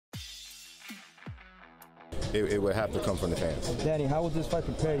it would have to come from the fans. Danny, how would this fight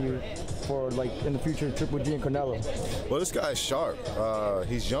prepare you for, like, in the future, Triple G and Canelo? Well, this guy's sharp.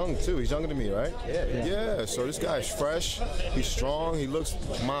 He's young too. He's younger than me, right? Yeah. So this guy's fresh. He's strong. He looks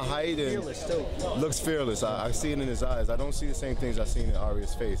my height and fearless too. Looks fearless. I see it in his eyes. I don't see the same things I've seen in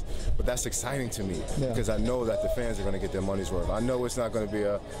Aria's face, but that's exciting to me because I know that the fans are going to get their money's worth. I know it's not going to be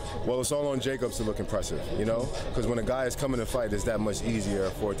it's all on Jacobs to look impressive, you know? Because when a guy is coming to fight, it's that much easier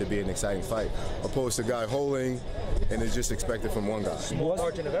for it to be an exciting fight, opposed to a guy holding and it's just expected from one guy. Small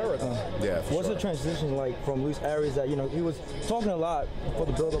margin of error. What's the transition like from Luis Arias that, you know, he was talking a lot for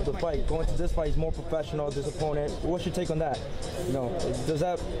the build of the fight, going to this fight, he's more professional, this opponent. What's your take on that? You know, does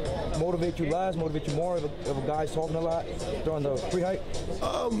that motivate you less, motivate you more if a guy's talking a lot during the pre-hype?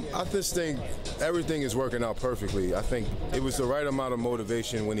 I just think everything is working out perfectly. I think it was the right amount of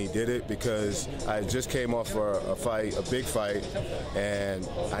motivation when he did it because I just came off a fight, a big fight, and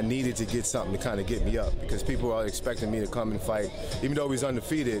I needed to get something to kind of get me up because people are expecting me to come and fight. Even though he's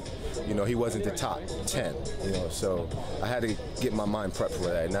undefeated, you know, he wasn't the top 10, you know, so I had to get my mind prepped for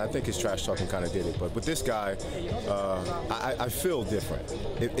that. And I think his trash talking kind of did it. But with this guy, I feel different.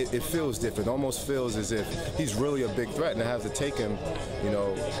 It feels different. It almost feels as if he's really a big threat, and I have to take him, you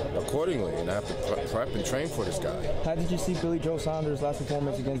know, accordingly, and I have to prep and train for this guy. How did you see Billy Joe Saunders' last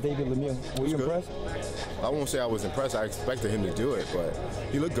performance against David Lemieux? Were you impressed? I won't say I was impressed. I expected him to do it, but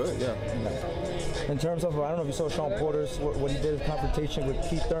he looked good, yeah. In terms of, I don't know if you saw Sean Porter's, what he did, his confrontation with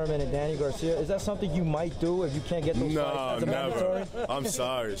Keith Thurman and Danny Garcia. Is that something you might do if you can't get those fights as a mandatory? I'm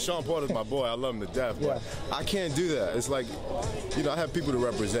sorry. Sean Porter's my boy. I love him to death, but I can't do that. It's like, you know, I have people to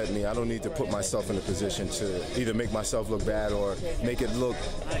represent me. I don't need to put myself in a position to either make myself look bad or make it look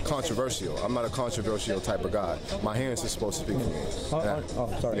controversial. I'm not a controversial type of guy. My hands are supposed to speak for me.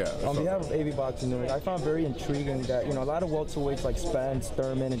 Sorry. Yeah, on behalf of AV Boxing, I found very intriguing that, you know, a lot of welterweights like Spence,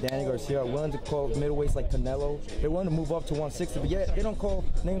 Thurman, and Danny Garcia are willing to call middleweights like Canelo. They're willing to move up to 160, but yet they don't call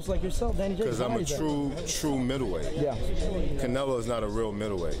names like yourself, Danny J. Because I'm a true middleweight. Yeah. Canelo is not a real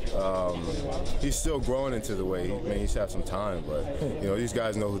middleweight. He's still growing into the weight. He's had some time, but you know, these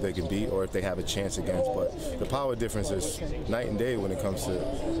guys know who they can beat or if they have a chance against. But the power difference is night and day when it comes to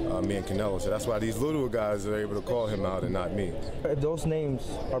me and Canelo. So that's why these little guys are able to call him out and not me. If those names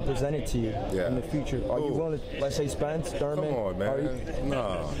are presented to you in the future, are you willing to, let's say, Spence, Thurman? Come on, man.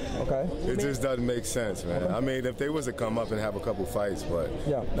 No. Okay. It just doesn't make sense, man. I mean, if they was to come up and have a couple fights, but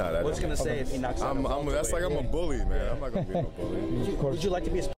what's gonna say if he knocks out? That's like I'm a bully, man. I'm not gonna be a bully. Would you like to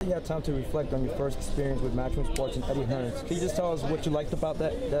be a? You had time to reflect on your first experience with Matchroom Sports and Eddie Hearns. Can you just tell us what you liked about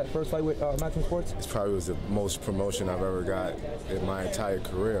that first fight with Matchroom Sports? It probably was the most promotion I've ever got in my entire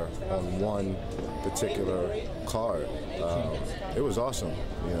career on one particular card. It was awesome.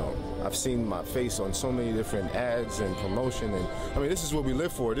 You know, I've seen my face on so many different ads and promotion, and I mean, this is what we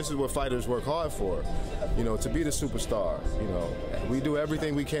live for. This is what fighters work hard for. You know, to be the superstar. You know, we do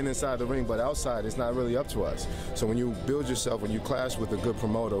everything we can inside the ring, but outside, it's not really up to us. So when you build yourself, when you clash with a good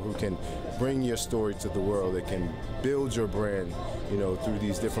promoter who can bring your story to the world, that can build your brand, you know, through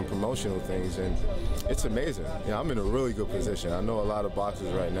these different promotional things, and it's amazing. You know, I'm in a really good position. I know a lot of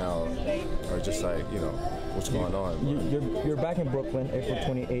boxers right now are just like, you know, what's going on. You're back in Brooklyn, April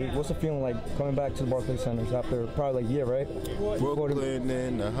 28th. What's the feeling like coming back to the Barclays Centers after probably like a year, right? Brooklyn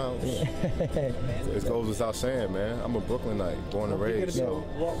in the house. It goes without saying, man. I'm a Brooklynite, born and raised. So.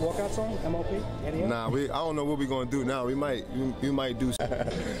 Walkout song, MLP? Nah, I don't know what we're gonna do now. We might do.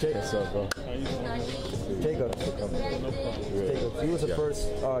 What's up, bro? Jacob, you was the first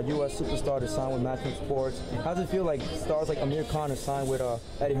U.S. superstar to sign with Matchroom Sports. How does it feel like stars like Amir Khan have signed with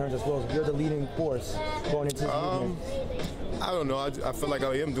Eddie Hearns as well? You're the leading force going into this movement. I don't know. I feel like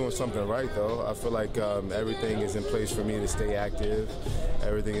I am doing something right, though. I feel like everything is in place for me to stay active.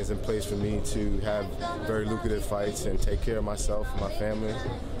 Everything is in place for me to have very lucrative fights and take care of myself and my family.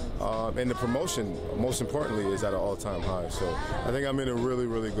 And the promotion, most importantly, is at an all-time high. So I think I'm in a really,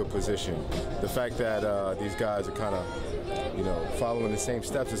 really good position. The fact that these guys are kind of, you know, following the same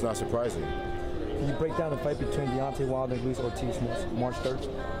steps is not surprising. Can you break down the fight between Deontay Wilder and Luis Ortiz March 3rd?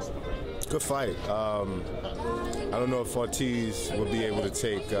 Good fight. I don't know if Ortiz would be able to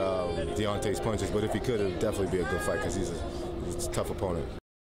take Deontay's punches, but if he could, it would definitely be a good fight because he's a tough opponent.